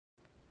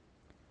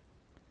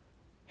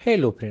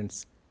Hello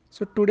friends.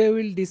 So today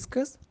we'll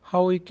discuss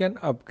how we can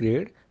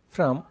upgrade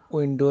from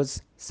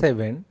Windows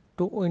 7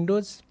 to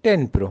Windows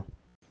 10 Pro.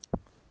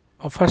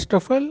 First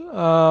of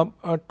all,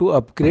 to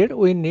upgrade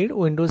we need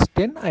Windows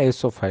 10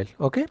 ISO file.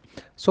 Okay.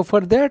 So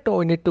for that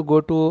we need to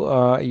go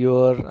to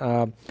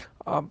your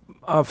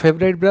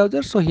favorite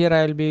browser. So here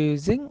I will be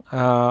using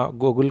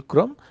Google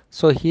Chrome.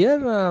 So here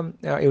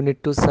you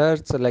need to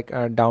search like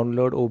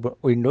download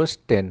Windows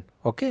 10.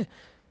 Okay.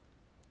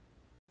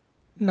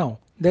 Now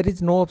there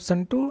is no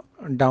option to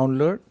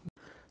download.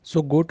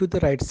 So go to the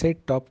right side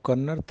top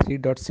corner three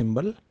dot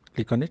symbol,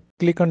 click on it,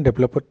 click on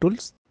developer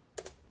tools.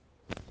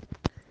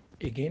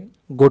 Again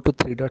go to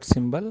three dot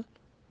symbol,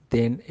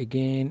 then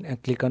again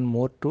click on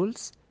more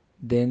tools.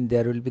 Then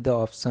there will be the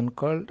option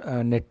called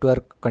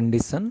network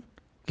condition.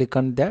 Click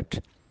on that.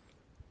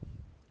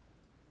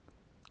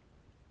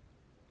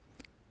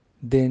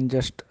 Then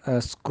just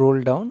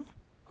scroll down.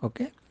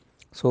 Okay.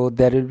 So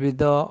there will be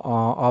the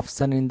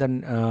option in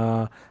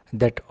the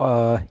that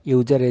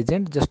user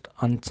agent. Just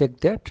uncheck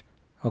that.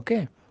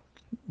 Okay.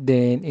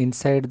 Then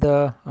inside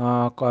the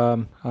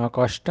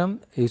custom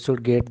you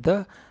should get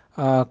the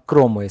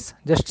Chrome OS.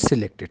 Just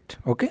select it.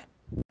 Okay.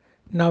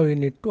 Now you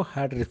need to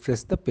hard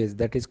refresh the page,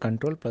 that is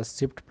Control plus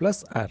Shift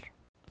plus R.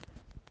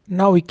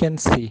 Now we can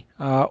see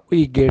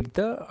we get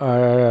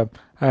the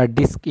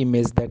disk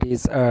image, that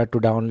is to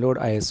download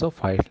ISO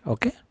file.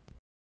 Okay.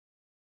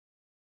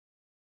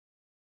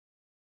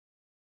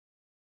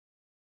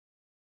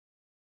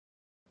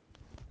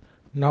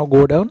 Now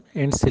go down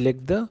and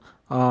select the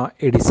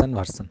edition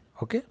version.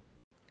 Okay.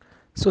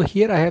 So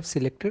here I have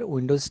selected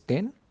Windows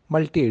 10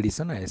 multi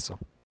edition ISO.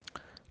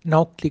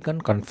 Now click on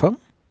confirm.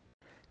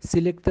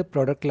 Select the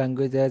product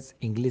language as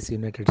English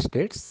United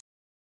States.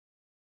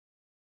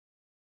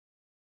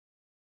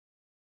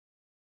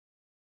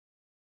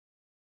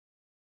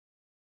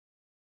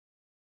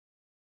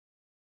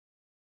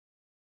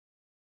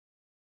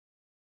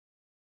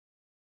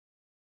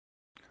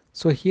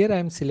 So here I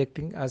am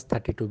selecting as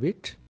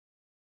 32-bit.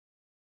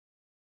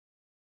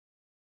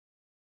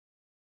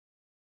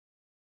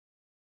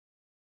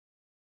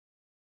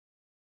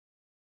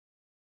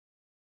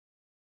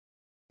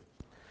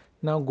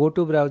 Now go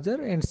to browser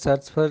and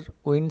search for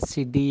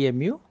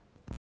WinCDMU.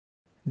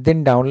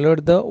 Then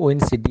download the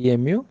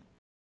WinCDMU.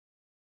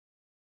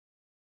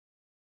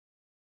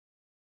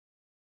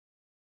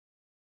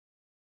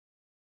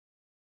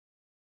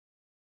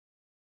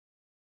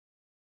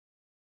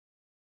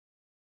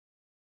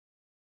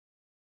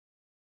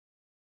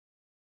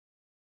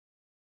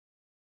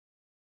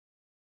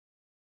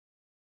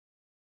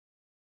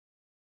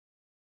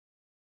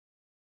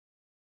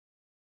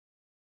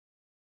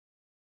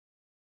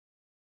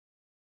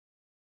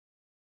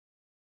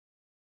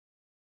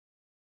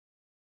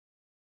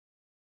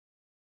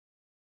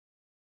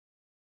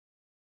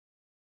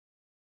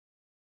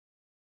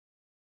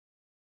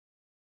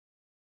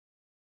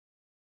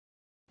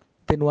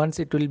 Then once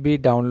it will be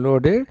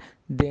downloaded,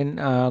 then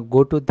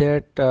go to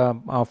that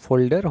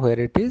folder where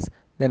it is.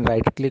 Then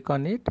right click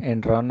on it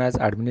and run as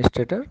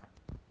administrator.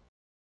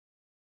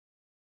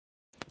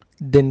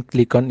 Then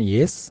click on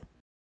yes.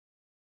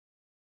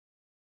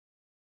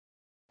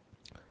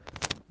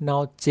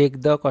 Now check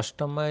the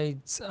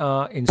customize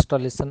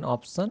installation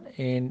option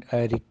and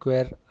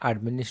require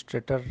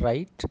administrator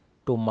right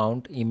to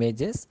mount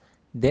images.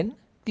 Then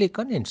click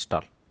on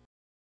install.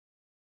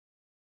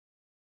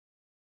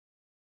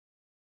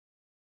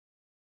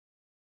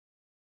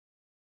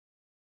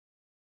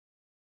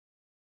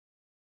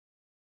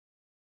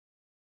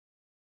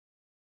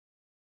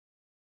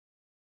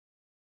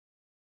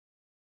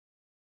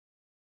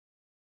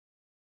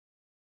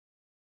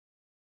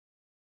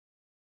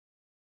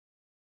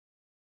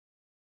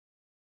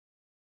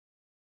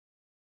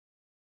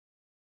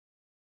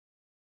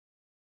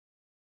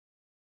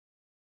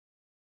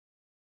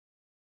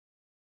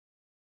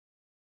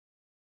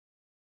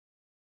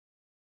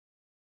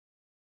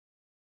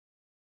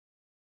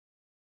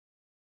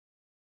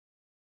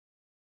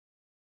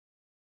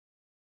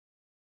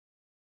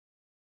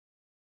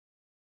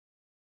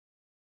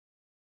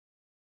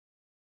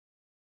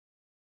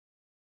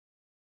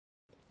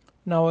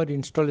 Now our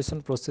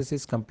installation process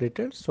is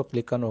completed. So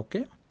click on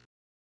OK.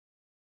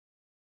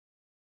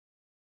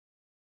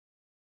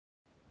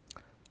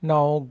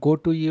 Now go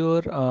to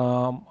your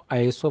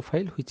ISO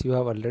file which you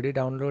have already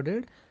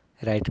downloaded.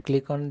 Right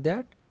click on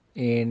that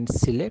and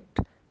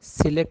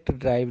select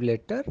drive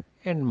letter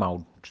and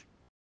mount.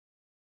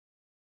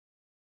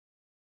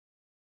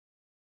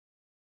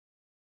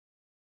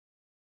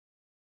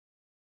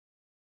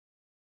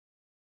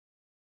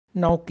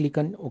 Now click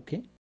on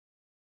OK.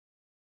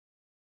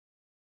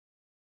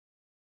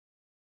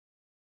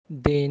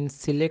 Then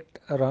select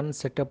run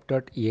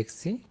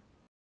setup.exe.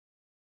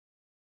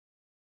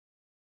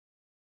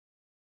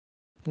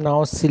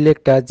 Now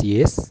select as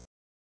yes.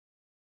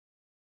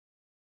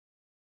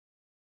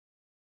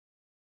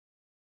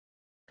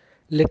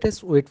 Let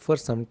us wait for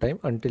some time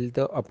until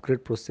the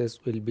upgrade process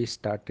will be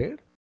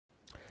started.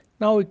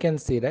 Now we can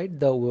see, right,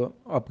 the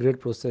upgrade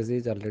process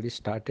is already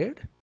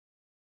started.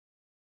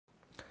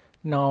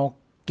 Now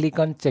click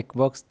on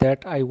checkbox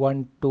that I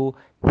want to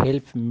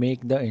help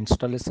make the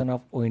installation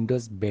of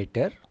Windows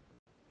better.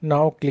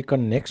 Now click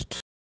on next.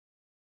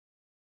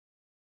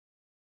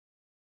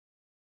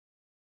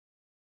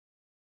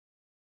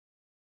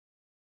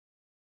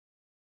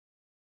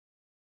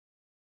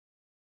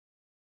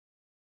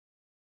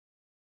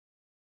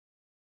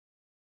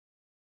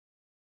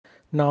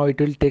 Now it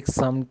will take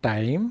some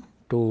time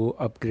to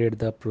upgrade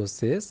the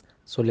process,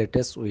 so let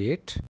us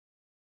wait.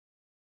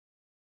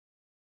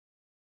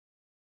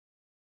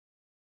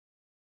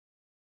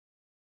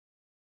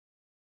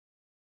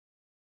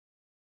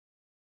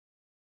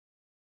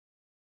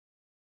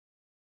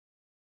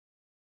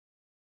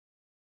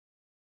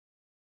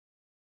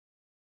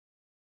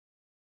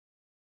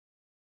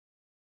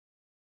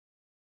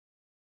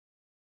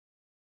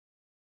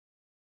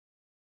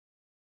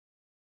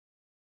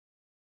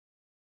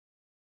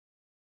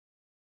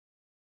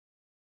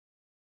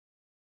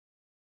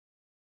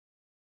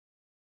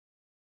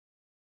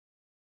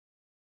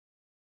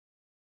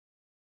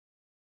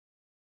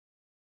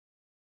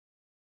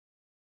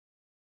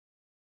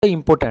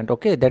 Important,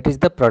 okay, that is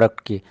the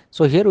product key.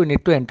 So here we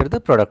need to enter the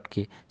product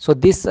key. So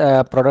this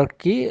product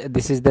key,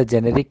 this is the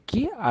generic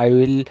key. I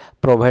will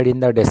provide in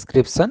the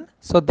description,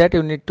 so that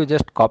you need to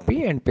just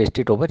copy and paste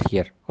it over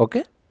here.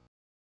 Okay,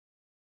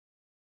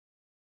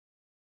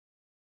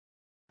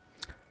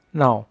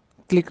 now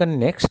click on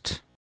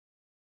next.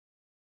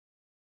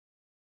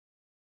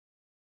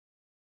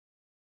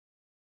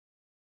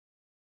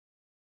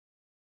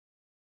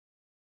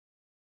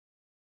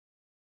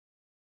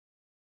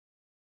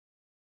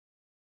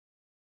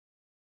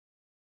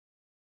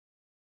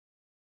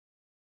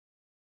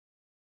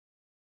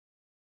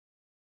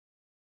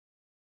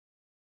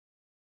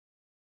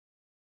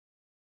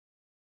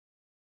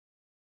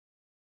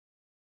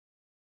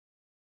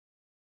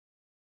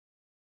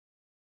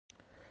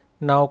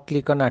 Now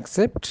click on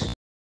accept.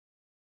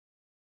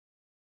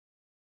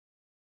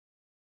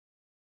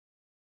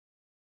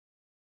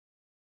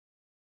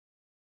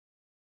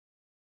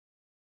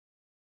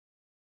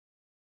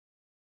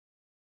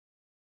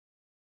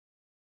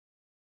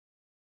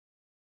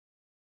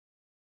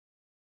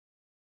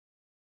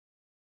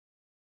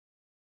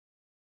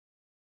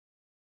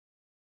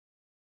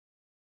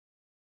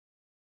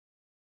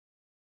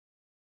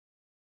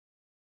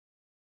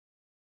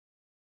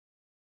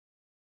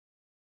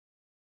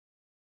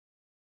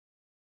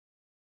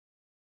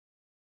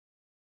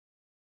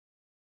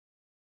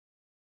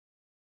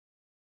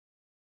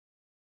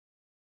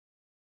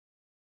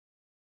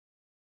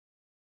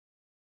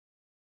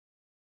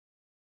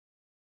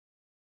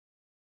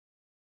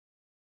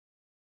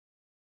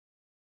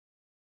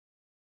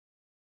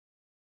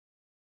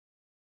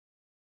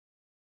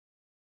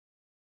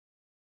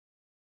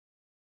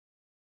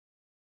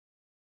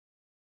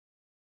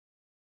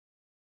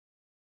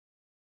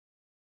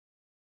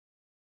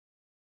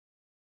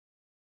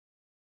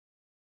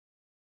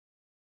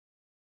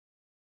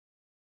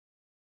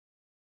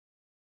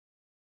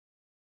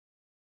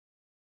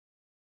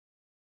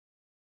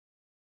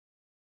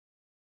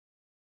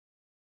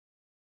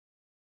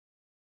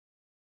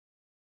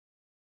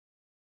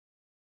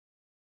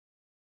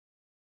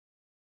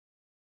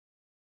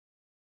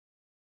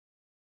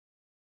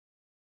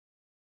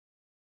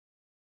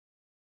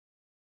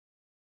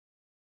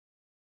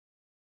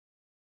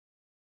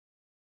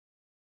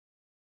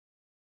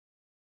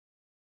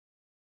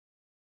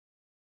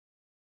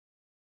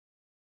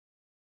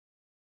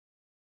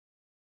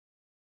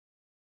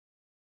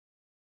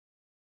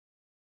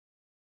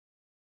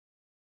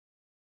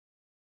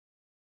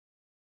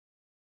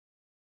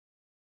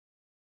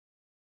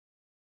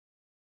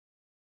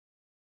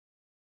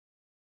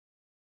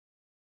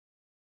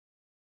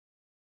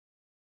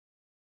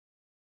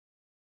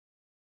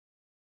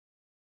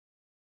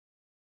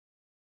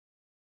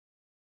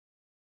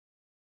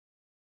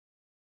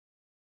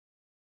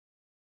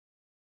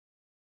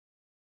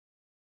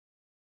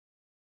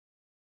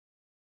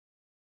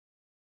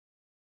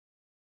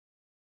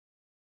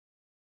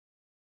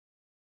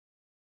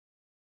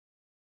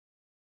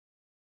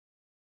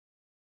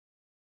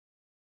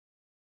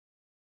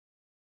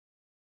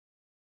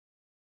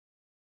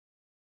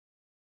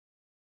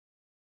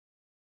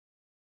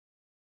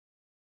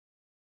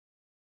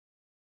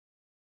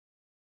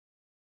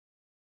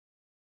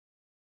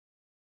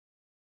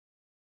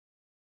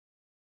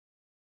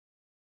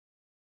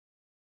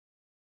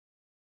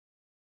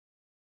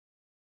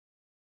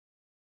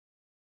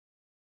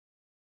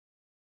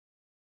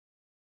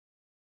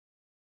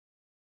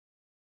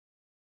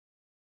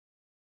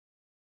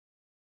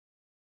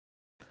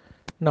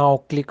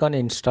 Now click on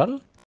install.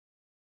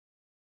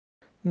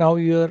 Now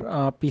your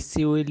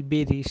PC will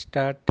be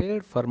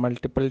restarted for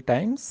multiple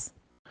times.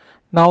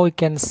 Now we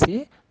can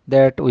see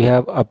that we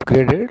have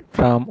upgraded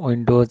from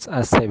Windows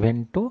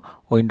 7 to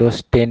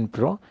Windows 10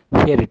 Pro.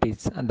 Here it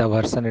is, the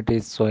version it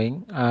is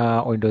showing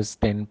Windows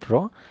 10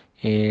 Pro,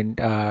 and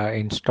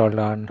installed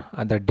on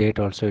the date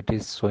also it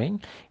is showing,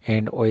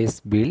 and OS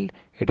build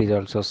it is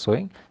also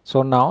showing.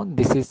 So now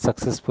this is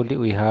successfully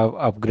we have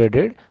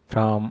upgraded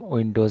from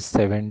Windows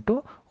 7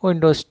 to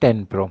Windows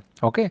 10 Pro.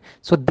 Okay,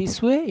 so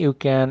this way you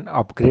can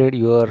upgrade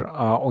your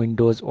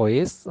Windows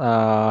OS,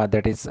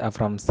 that is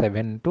from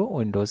 7 to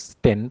Windows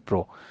 10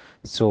 Pro.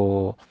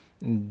 So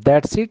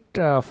that's it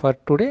for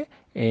today.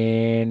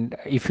 And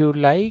if you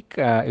like,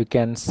 you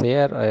can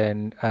share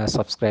and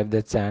subscribe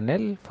the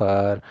channel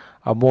for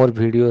more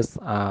videos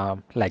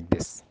like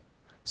this.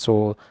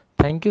 So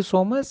thank you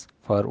so much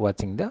for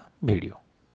watching the video.